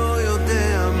אני לא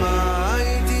יודע מה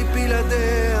הייתי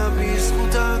בלעדיה,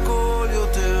 בזכות הכל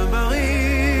יותר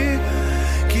בריא,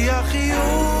 כי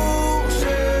החיוך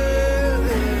של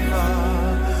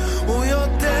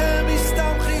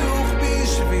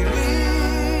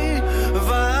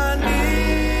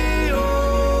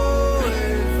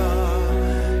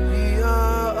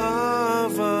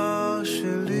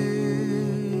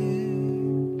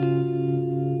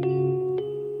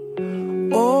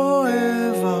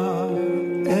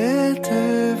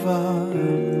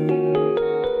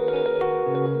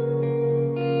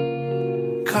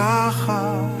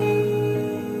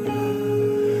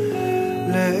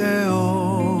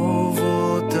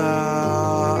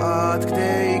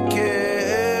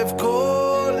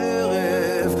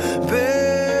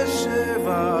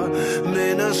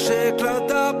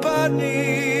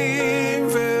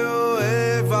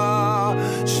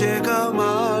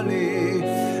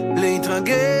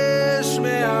להתרגש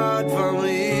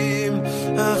מהדברים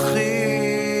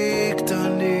הכי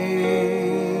קטנים,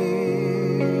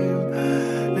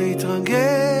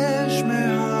 להתרגש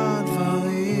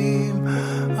מהדברים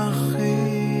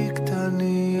הכי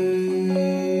קטנים.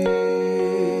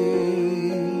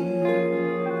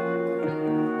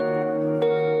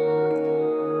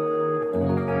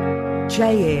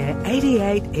 JAir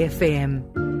 88 FM.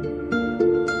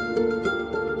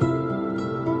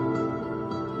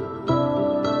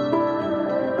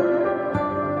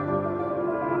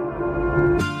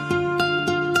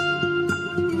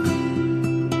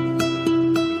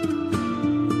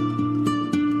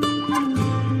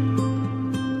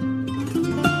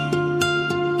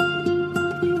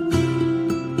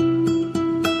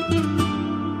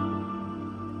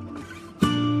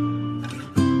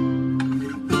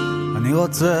 אני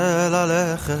רוצה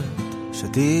ללכת,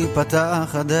 שתיפתח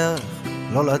הדרך,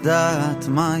 לא לדעת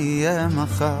מה יהיה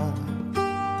מחר.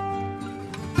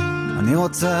 אני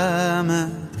רוצה אמת,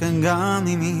 כן, גם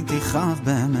אם היא תכאב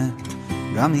באמת,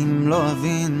 גם אם לא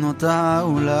אבין אותה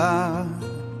אולי.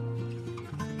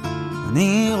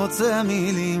 אני רוצה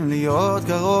מילים, להיות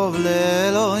קרוב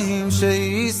לאלוהים,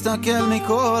 שיסתכל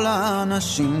מכל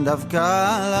האנשים דווקא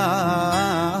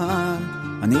עליי.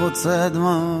 אני רוצה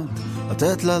דמעות,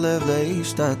 לתת ללב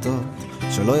להשתתות,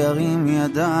 שלא ירים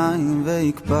ידיים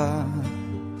ויקפא.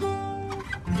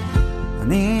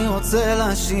 אני רוצה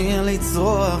לשיר,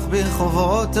 לצרוח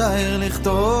ברחובות העיר,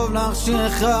 לכתוב לך שיר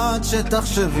אחד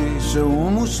שתחשבי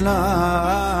שהוא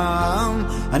מושלם.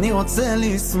 אני רוצה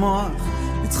לשמוח,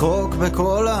 לצחוק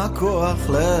בכל הכוח,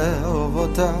 לאהוב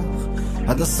אותך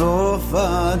עד הסוף,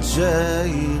 עד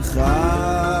שיכאב.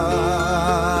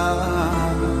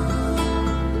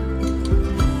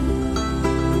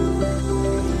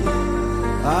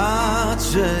 עד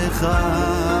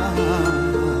שיכאב.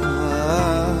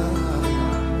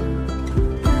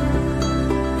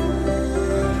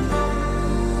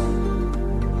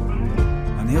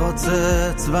 אני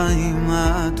רוצה צבעים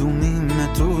אדומים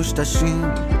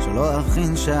מטושטשים, שלא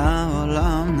אכין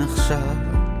שהעולם נחשב.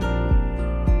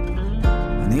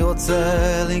 אני רוצה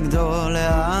לגדול,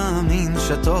 להאמין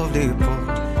שטוב לי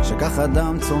פה, שכך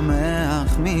אדם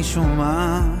צומח משום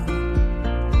מה.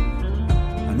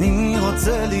 אני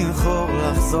רוצה לבחור,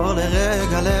 לחזור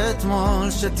לרגע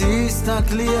לאתמול,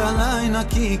 שתסתכלי עליי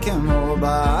נקי כמו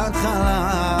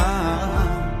בהתחלה.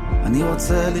 אני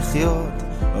רוצה לחיות,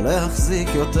 לא להחזיק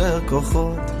יותר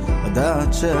כוחות,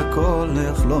 לדעת שהכל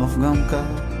יחלוף גם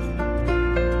כך.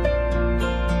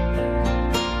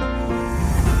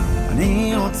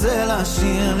 אני רוצה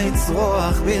לשיר,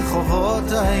 לצרוח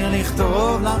ברחובות העיר,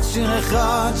 לכתוב לך שיר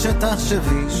אחד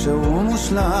שתחשבי שהוא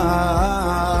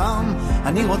מושלם.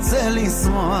 אני רוצה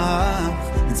לשמוח,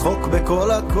 לצחוק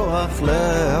בכל הכוח,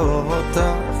 לאהוב אותך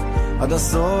עד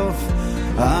הסוף,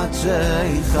 עד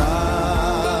שיכאב.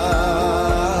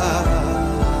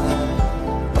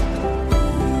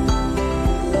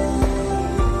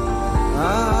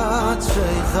 עד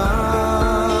שיכאב.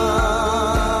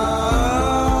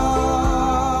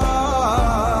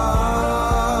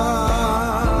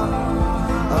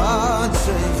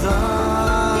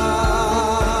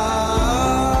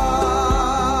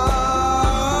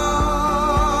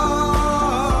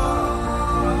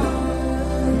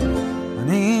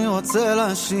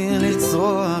 לשיר,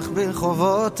 לצרוח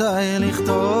ברחובות העיר,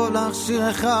 לכתוב לך שיר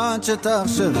אחד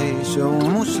שתחשבי שהוא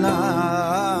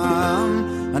מושלם.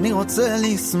 אני רוצה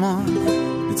לשמוח,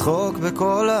 לצחוק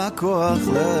בכל הכוח,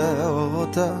 לאהוב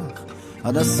אותך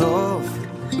עד הסוף,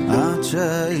 עד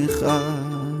שיכאב.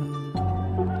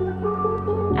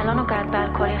 אני לא נוגעת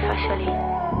באלכוהול יפה שלי,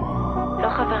 לא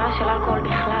חברה של אלכוהול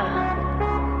בכלל.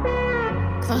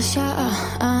 כבר שעה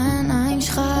העיניים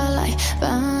שלך עליי,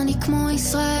 ואני כמו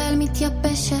ישראל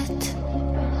מתייבשת.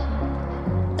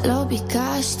 לא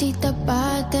ביקשתי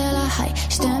טבעת אלא היי,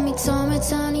 שתי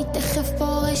מצומץ אני תכף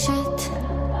פורשת.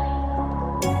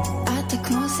 אתה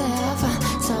כמו זהבה,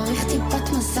 צריך טיפת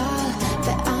מזל,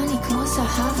 ואני כמו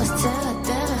זהב, אז צא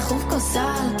לדרך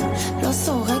ובכוזל. לא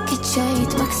סורקת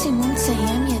שייט, מקסימום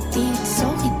ציים ידית,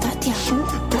 סורי דתיה,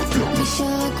 מי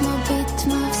שרק מביט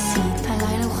מפסיד,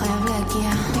 הלילה הוא חייב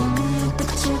להגיע,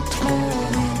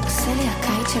 עושה לי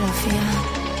הקיץ של אביה.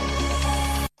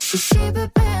 שישי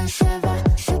בבאר שבע,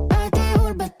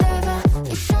 שבדיול בטבע,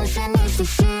 ראשון שני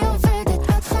שלישי עובדת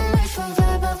עד 5:15,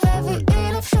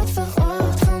 רביעי לבשות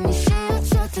פרעות, חמישי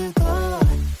יוצאת לגול.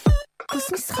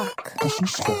 כוס משחק,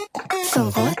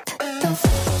 צורות טוב.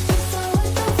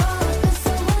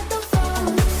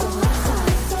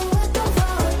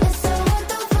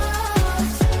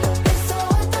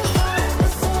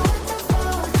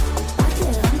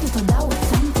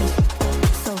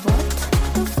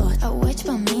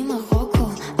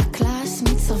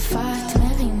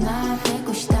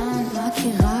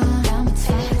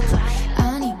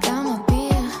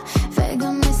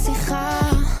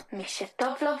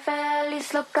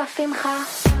 לסלוק כף ממך.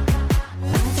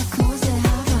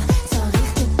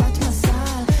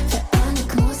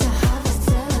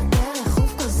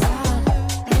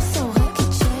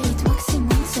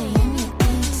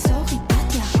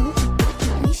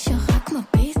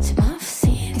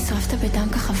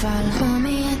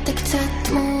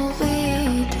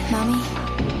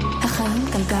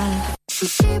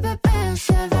 שישי בבאר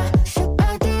שבע,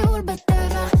 שבטיול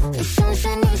בטבע, ראשון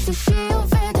שני שישי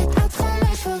עובדת עד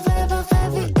 5:15,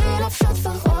 רביעי לפשוט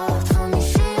פרות,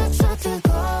 חמישי יוצאות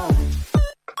לגול.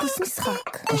 כוס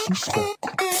משחק,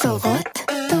 בשורות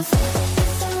טובות.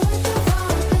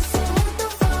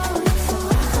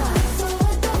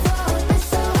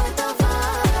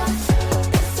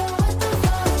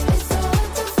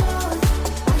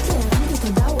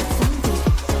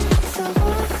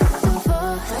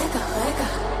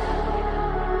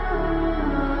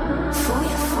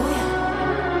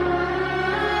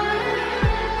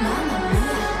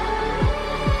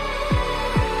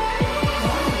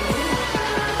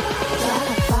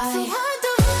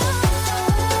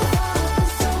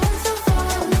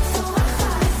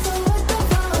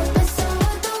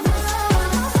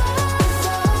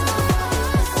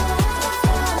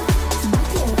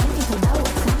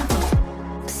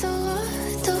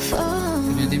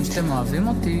 אתם אוהבים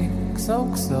אותי, קסור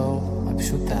קסור,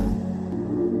 הפשוטה.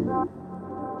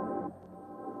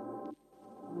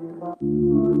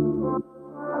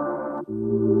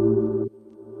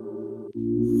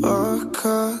 רק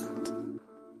את,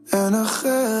 אין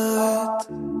אחרת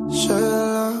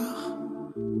שלך.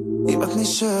 אם את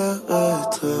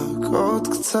נשארת רק עוד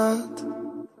קצת,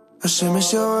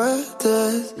 השמש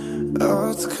יורדת,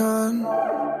 את כאן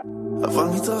אבל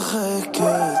מתרחקת.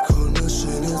 כל מה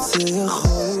שנרצה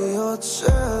יכול להיות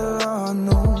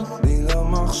שלנו, בלי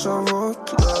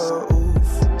למחשבות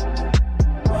לעוף.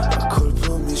 הכל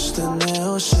פה משתנה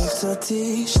או שקצת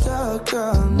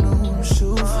השתגענו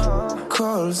שוב.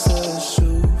 כל זה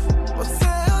שוב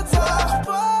רוצה אותך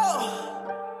פה,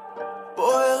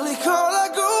 בוער לי כל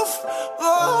הגוף,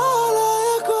 רואה עליי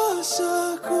הכל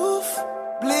שקוף,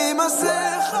 בלי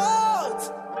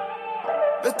מסכות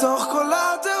בתוך כל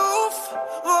הטירוף,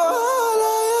 רואה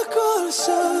עליי הכל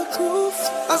שקוף.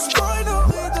 אז בואי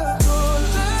נוריד הכל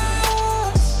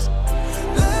לאט,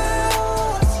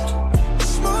 לאט,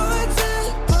 נשמור את זה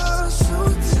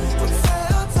פשוט. רוצה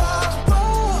אותך פה,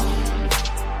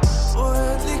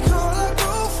 רועד לי כל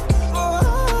הגוף, רואה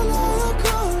עליי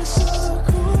הכל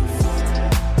שקוף.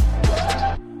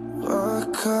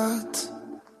 רק את,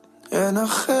 אין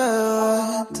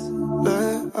אחרת,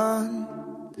 לאן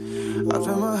את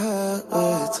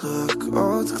ממהרת רק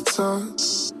עוד קצת,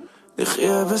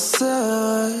 נחיה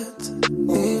בסרט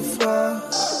נפלא.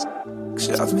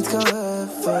 כשאת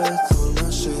מתקרבת כל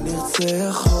מה שנרצה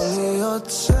יכול להיות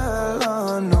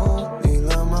שלנו, בלי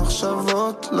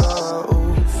למחשבות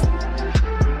לעוף.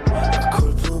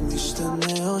 הכל פה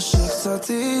משתנה או שקצת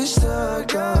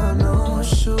השתגענו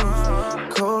שוב.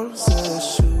 כל זה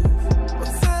שוב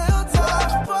רוצה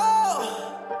אותך פה,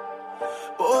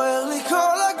 בוער לי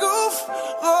כל הגוף,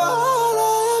 רואה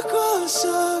עליי הכל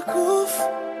שקוף,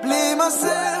 בלי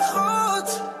מסכות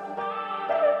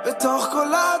בתוך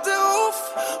כל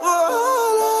הטירוף, רואה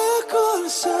עליי הכל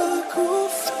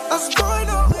שקוף. אז בואי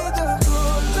נוריד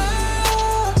הכל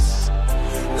לאט,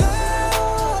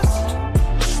 לאט,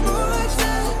 נשמור את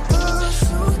זה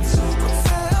פשוט.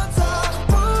 רוצה אותך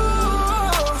פה,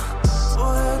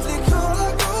 רועד לי כל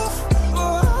הגוף,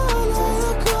 רואה עליי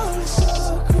הכל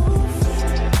שקוף.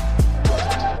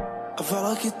 אבל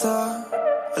רק איתה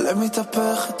הלב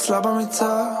מתהפך אצלה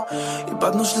במיטה,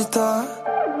 איבדנו שליטה,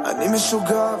 אני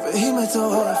משוגע והיא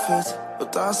מטורפת.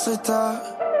 אותה סריטה,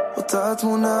 אותה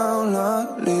תמונה עולה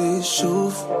לי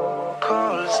שוב.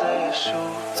 כל זה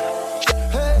שוב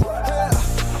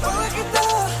אבל רק איתה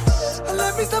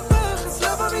הלב מתהפך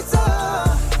אצלה במיטה,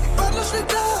 איבדנו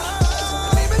שליטה,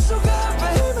 אני משוגע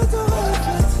והיא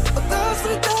מטורפת. אותה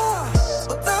סריטה,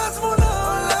 אותה תמונה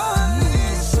עולה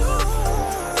לי שוב.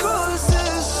 כל זה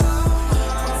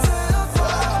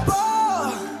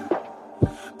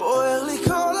בוער לי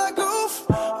כל הגוף,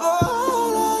 רואה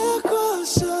עליי הכל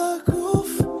שקוף,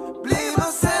 בלי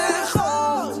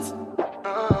מסכות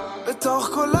בתוך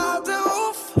כל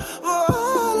הטירוף,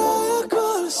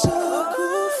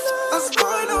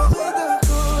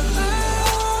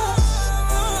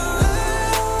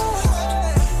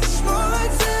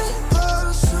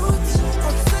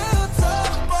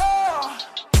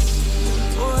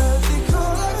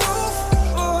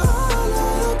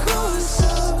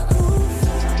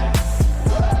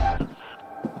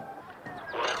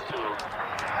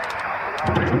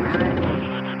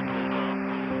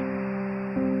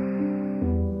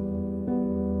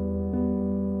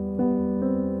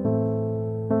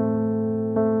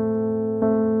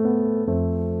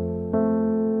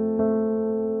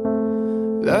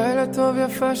 טוב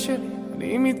יפה שלי,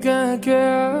 אני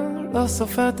מתגעגע, לא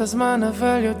סופר את הזמן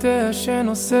אבל יודע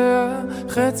שנוסע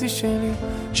חצי שלי.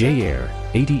 J-Air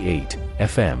 88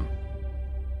 FM.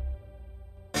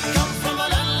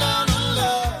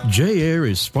 J-Air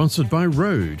is sponsored by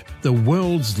Rode, the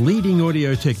world's leading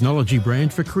audio technology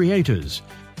brand for creators.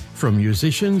 From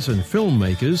musicians and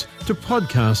filmmakers to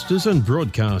podcasters and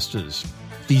broadcasters.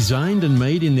 Designed and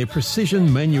made in their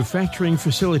precision manufacturing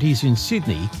facilities in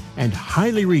Sydney and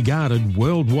highly regarded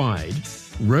worldwide,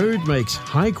 Rode makes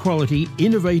high-quality,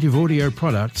 innovative audio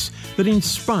products that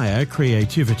inspire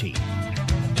creativity.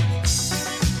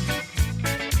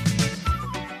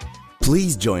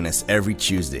 Please join us every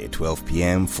Tuesday at 12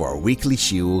 p.m. for our weekly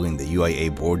shiur in the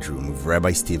UIA boardroom with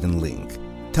Rabbi Stephen Link.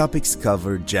 Topics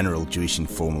cover general Jewish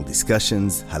informal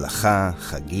discussions, halacha,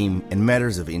 chagim, and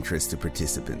matters of interest to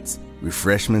participants.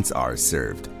 Refreshments are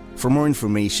served. For more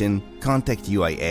information, contact UIA